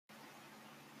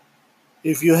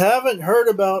If you haven't heard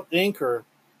about Anchor,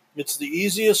 it's the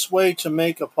easiest way to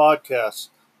make a podcast.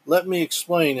 Let me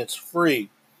explain, it's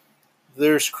free.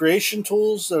 There's creation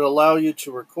tools that allow you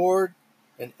to record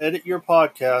and edit your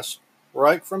podcast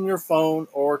right from your phone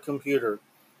or computer.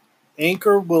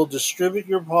 Anchor will distribute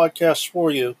your podcast for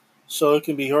you so it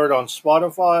can be heard on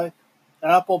Spotify,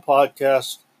 Apple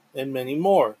Podcasts, and many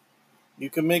more. You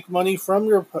can make money from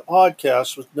your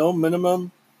podcast with no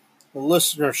minimum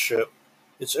listenership.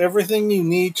 It's everything you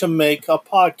need to make a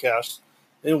podcast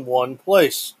in one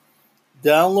place.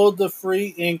 Download the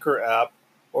free Anchor app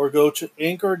or go to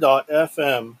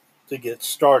anchor.fm to get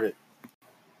started. I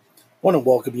want to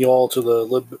welcome you all to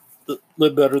the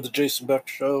Live Better, the Jason Beck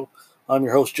Show. I'm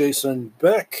your host, Jason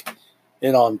Beck,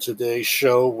 and on today's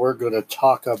show, we're going to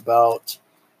talk about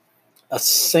a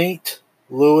St.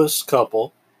 Louis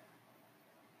couple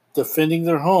defending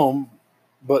their home,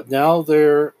 but now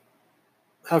they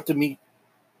have to meet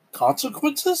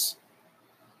consequences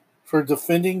for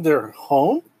defending their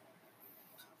home?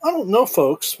 I don't know,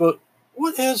 folks, but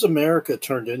what has America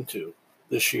turned into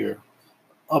this year?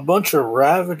 A bunch of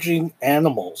ravaging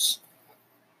animals.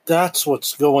 That's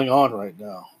what's going on right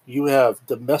now. You have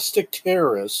domestic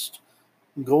terrorists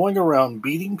going around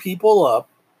beating people up.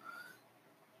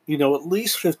 At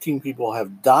least 15 people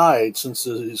have died since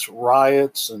these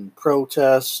riots and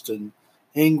protests and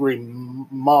angry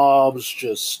mobs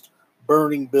just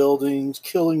burning buildings,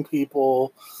 killing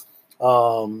people,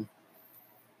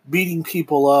 beating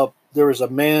people up. There was a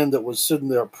man that was sitting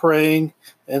there praying,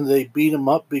 and they beat him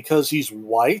up because he's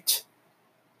white.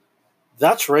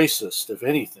 That's racist, if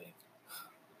anything.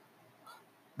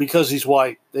 Because he's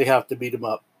white, they have to beat him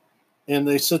up. And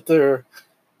they sit there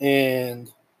and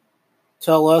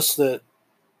tell us that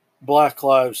Black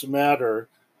Lives Matter.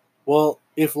 Well,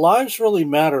 if lives really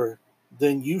matter,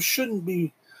 then you shouldn't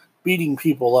be beating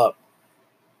people up.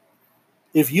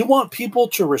 If you want people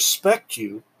to respect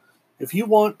you, if you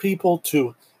want people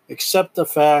to accept the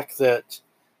fact that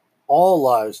all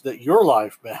lives, that your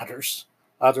life matters,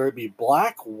 either it be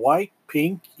black, white,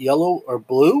 pink, yellow, or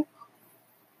blue,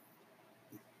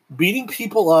 beating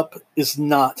people up is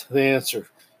not the answer.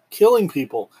 Killing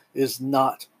people is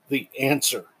not the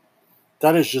answer.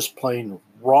 That is just plain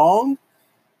wrong,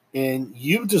 and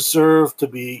you deserve to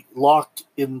be locked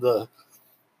in the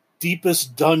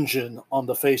deepest dungeon on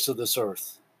the face of this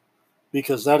earth,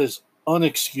 because that is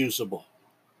unexcusable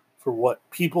for what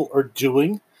people are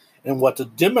doing and what the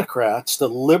Democrats, the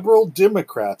liberal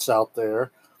Democrats out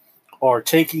there, are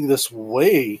taking this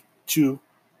way too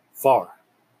far.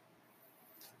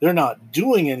 They're not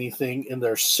doing anything in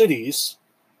their cities.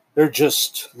 They're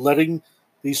just letting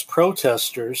these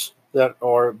protesters that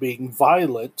are being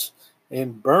violent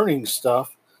and burning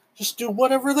stuff just do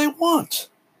whatever they want.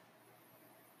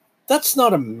 That's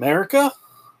not America.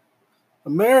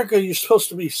 America, you're supposed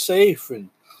to be safe and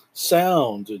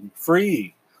sound and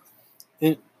free.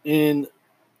 And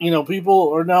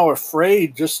people are now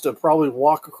afraid just to probably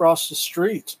walk across the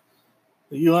street.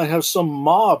 You might have some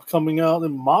mob coming out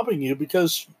and mobbing you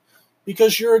because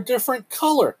you're a different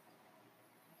color.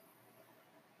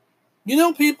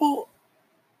 People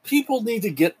need to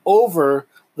get over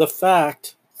the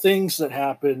fact things that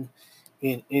happen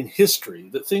in history,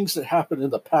 the things that happen in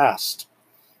the past.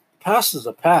 The past is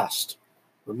the past.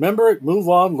 Remember it, move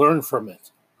on, learn from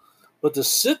it. But to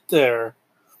sit there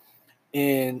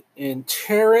and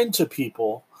tear into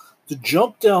people, to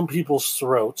jump down people's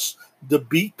throats, to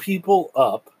beat people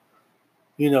up,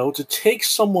 to take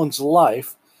someone's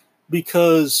life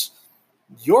because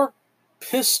you're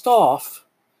pissed off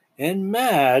and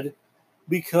mad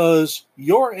because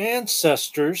your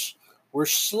ancestors were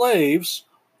slaves,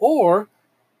 or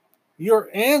your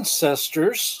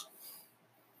ancestors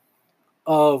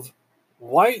of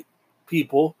white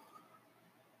people,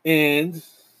 and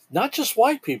not just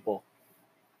white people.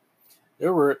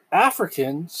 There were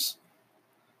Africans,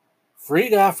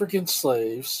 freed African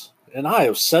slaves, and I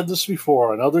have said this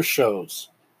before on other shows,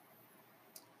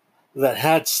 that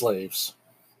had slaves.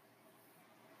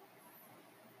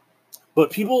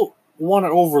 But people want to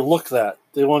overlook that.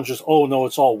 They want to just, oh no,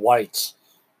 it's all whites.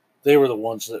 They were the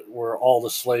ones that were all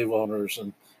the slave owners,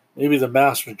 and maybe the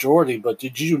mass majority. But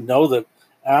did you know that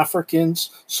Africans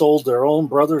sold their own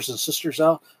brothers and sisters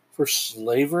out for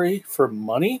slavery, for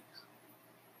money?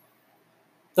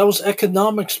 That was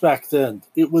economics back then.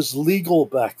 It was legal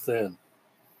back then.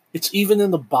 It's even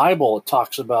in the Bible. It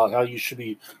talks about how you should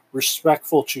be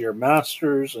respectful to your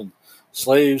masters, and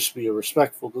slaves be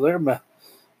respectful to their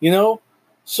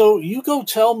So you go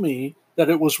tell me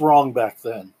that it was wrong back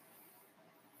then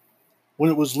when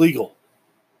it was legal.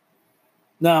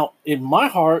 Now, in my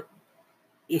heart,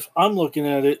 if I'm looking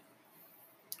at it,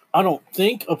 I don't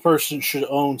think a person should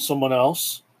own someone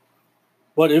else,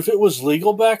 but if it was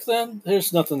legal back then,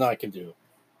 there's nothing I can do.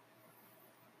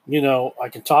 I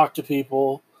can talk to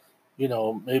people.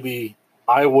 Maybe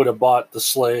I would have bought the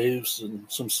slaves and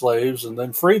some slaves and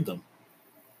then freed them.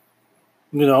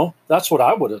 That's what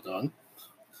I would have done.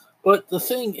 But the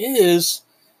thing is,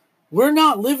 we're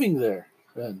not living there.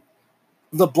 And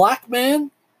the black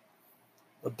man,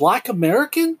 the black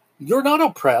American, you're not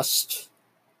oppressed.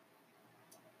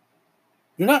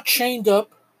 You're not chained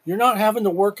up. You're not having to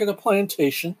work at a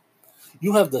plantation.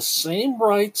 You have the same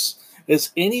rights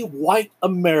as any white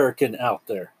American out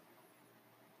there.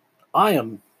 I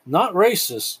am not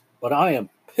racist, but I am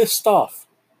pissed off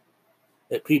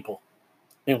at people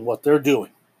and what they're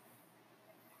doing.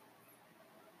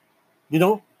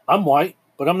 I'm white,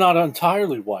 but I'm not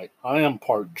entirely white. I am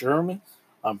part German.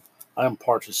 I am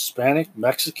part Hispanic,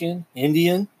 Mexican,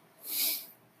 Indian.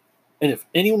 And if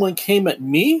anyone came at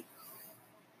me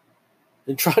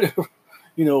and tried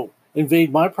to,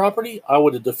 invade my property, I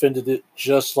would have defended it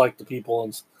just like the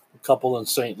couple in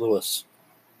St. Louis.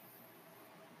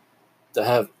 They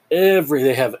have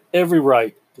every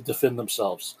right to defend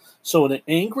themselves. So an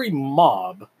angry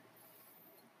mob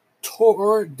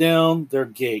tore down their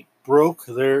gate, broke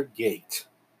their gate,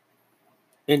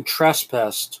 and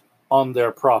trespassed on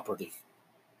their property.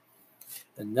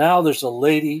 And now there's a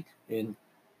lady, and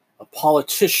a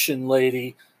politician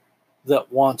lady, that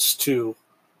wants to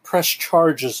press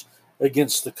charges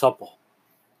against the couple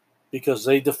because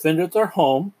they defended their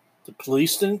home. The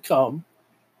police didn't come.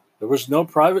 There was no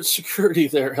private security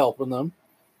there helping them.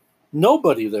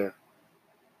 Nobody there.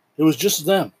 It was just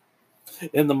them.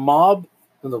 And the mob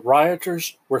and the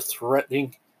rioters were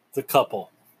threatening the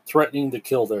couple, threatening to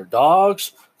kill their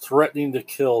dogs, threatening to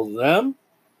kill them.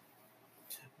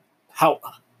 How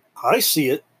I see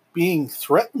it, being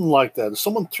threatened like that. If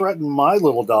someone threatened my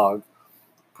little dog,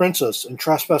 Princess, and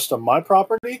trespassed on my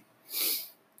property,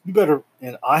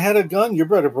 and I had a gun, you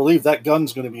better believe that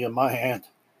gun's going to be in my hand.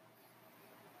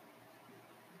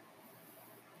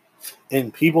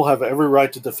 And people have every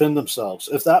right to defend themselves.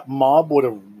 If that mob would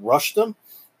have rushed them,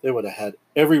 they would have had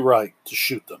every right to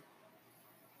shoot them.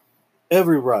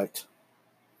 Every right.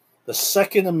 The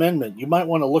Second Amendment, you might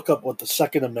want to look up what the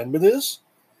Second Amendment is,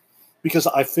 because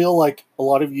I feel like a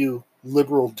lot of you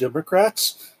liberal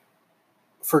Democrats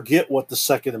forget what the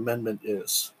Second Amendment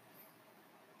is.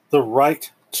 The right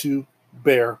to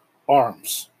bear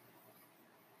arms.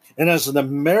 And as an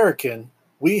American,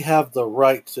 we have the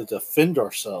right to defend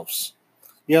ourselves.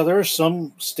 Yeah, there are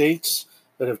some states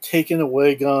that have taken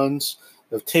away guns,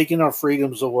 have taken our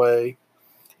freedoms away,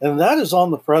 and that is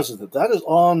on the president. That is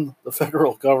on the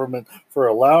federal government for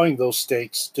allowing those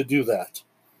states to do that.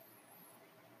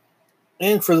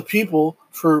 And for the people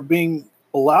for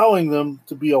allowing them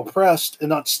to be oppressed and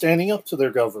not standing up to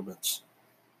their governments,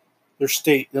 their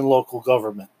state and local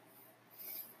government.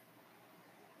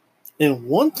 And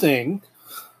one thing,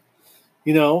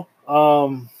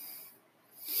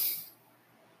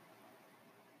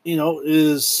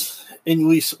 is, and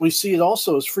we see it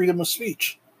also as freedom of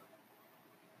speech.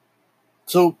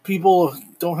 So people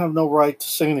don't have no right to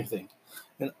say anything.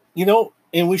 And,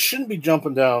 and we shouldn't be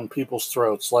jumping down people's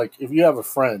throats. Like, if you have a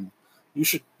friend, you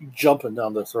should be jumping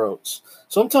down their throats.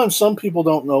 Sometimes some people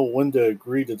don't know when to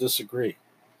agree to disagree.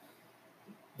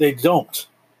 They don't.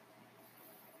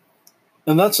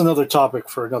 And that's another topic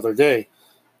for another day.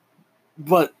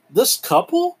 But this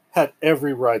couple had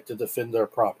every right to defend their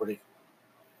property.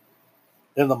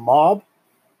 And the mob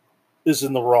is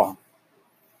in the wrong.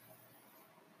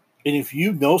 And if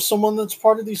you know someone that's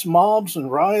part of these mobs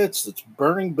and riots that's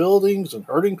burning buildings and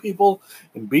hurting people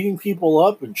and beating people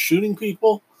up and shooting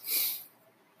people,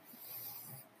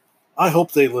 I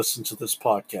hope they listen to this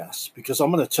podcast, because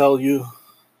I'm going to tell you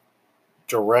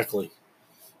directly,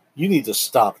 you need to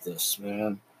stop this,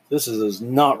 man. This is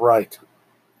not right.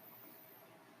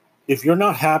 If you're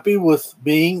not happy with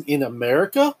being in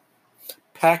America,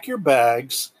 pack your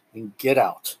bags and get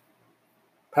out.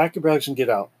 Pack your bags and get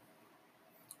out.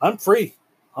 I'm free.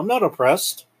 I'm not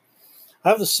oppressed. I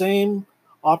have the same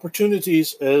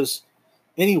opportunities as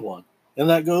anyone. And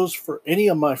that goes for any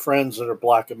of my friends that are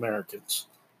Black Americans.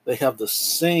 They have the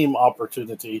same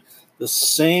opportunity, the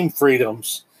same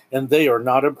freedoms, and they are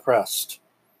not oppressed.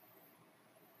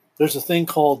 There's a thing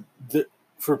called,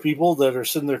 for people that are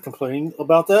sitting there complaining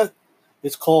about that,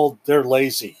 it's called they're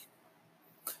lazy.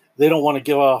 They don't want to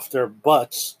get off their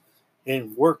butts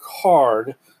and work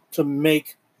hard to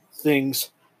make things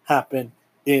happen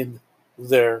in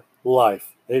their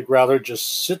life. They'd rather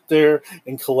just sit there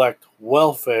and collect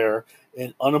welfare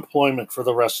and unemployment for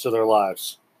the rest of their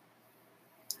lives,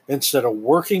 instead of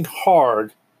working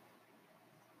hard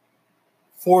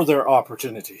for their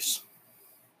opportunities.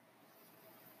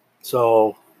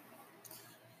 So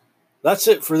that's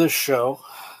it for this show.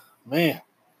 Man,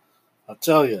 I'll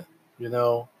tell you,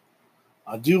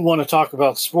 I do want to talk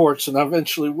about sports, and I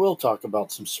eventually will talk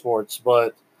about some sports,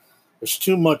 but there's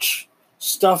too much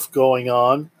stuff going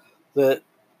on that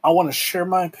I want to share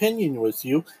my opinion with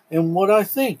you and what I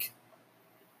think.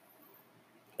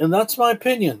 And that's my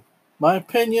opinion. My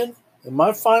opinion and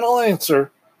my final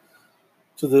answer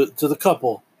to the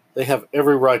couple. They have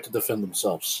every right to defend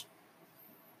themselves.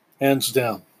 Hands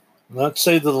down. Not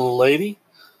say to the lady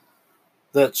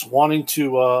that's wanting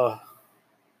to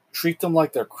treat them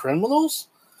like they're criminals,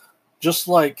 just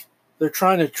like they're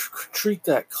trying to treat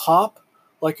that cop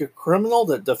like a criminal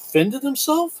that defended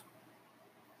himself.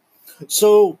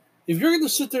 So if you're going to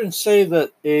sit there and say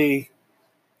that a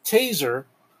taser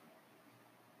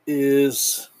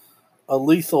is a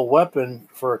lethal weapon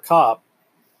for a cop,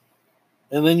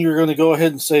 and then you're going to go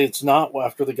ahead and say it's not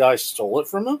after the guy stole it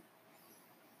from him?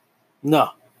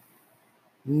 No.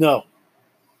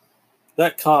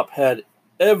 That cop had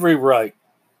every right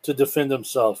to defend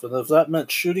himself. And if that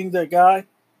meant shooting that guy,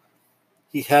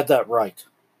 he had that right.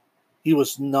 He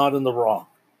was not in the wrong.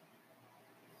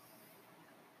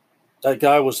 That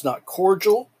guy was not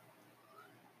cordial,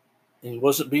 and he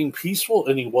wasn't being peaceful,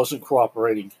 and he wasn't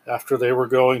cooperating after they were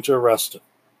going to arrest him.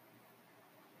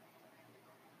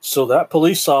 So that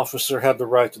police officer had the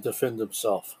right to defend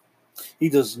himself. He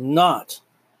does not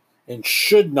and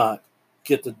should not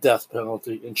get the death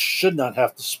penalty and should not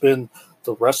have to spend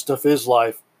the rest of his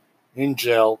life in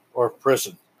jail or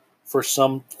prison for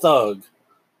some thug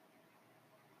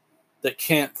that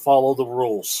can't follow the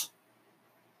rules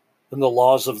and the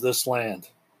laws of this land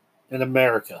in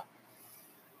America.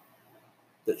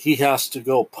 That he has to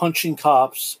go punching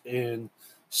cops and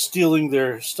stealing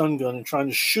their stun gun and trying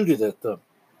to shoot it at them.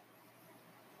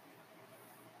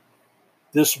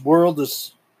 This world,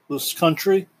 this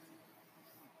country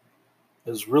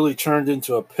has really turned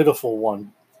into a pitiful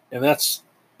one. And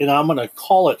I'm going to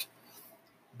call it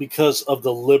because of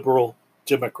the liberal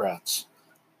Democrats.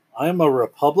 I am a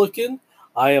Republican.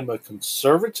 I am a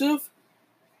conservative.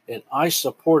 And I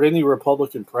support any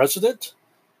Republican president.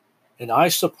 And I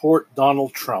support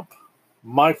Donald Trump,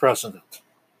 my president.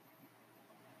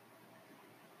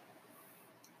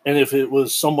 And if it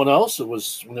was someone else,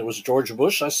 when it was George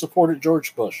Bush, I supported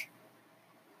George Bush.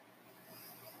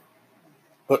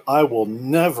 But I will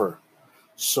never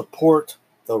support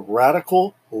the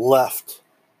radical left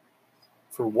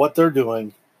for what they're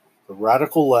doing, the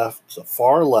radical left, the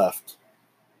far left,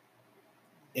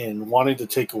 in wanting to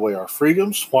take away our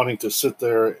freedoms, wanting to sit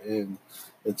there and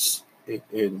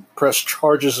press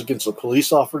charges against a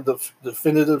police officer that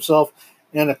defended himself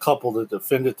and a couple that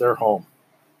defended their home.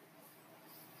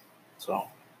 So,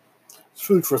 it's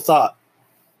food for thought.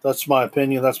 That's my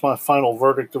opinion. That's my final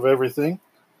verdict of everything.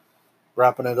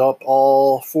 Wrapping it up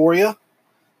all for you.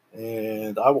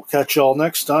 And I will catch you all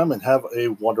next time and have a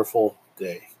wonderful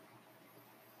day.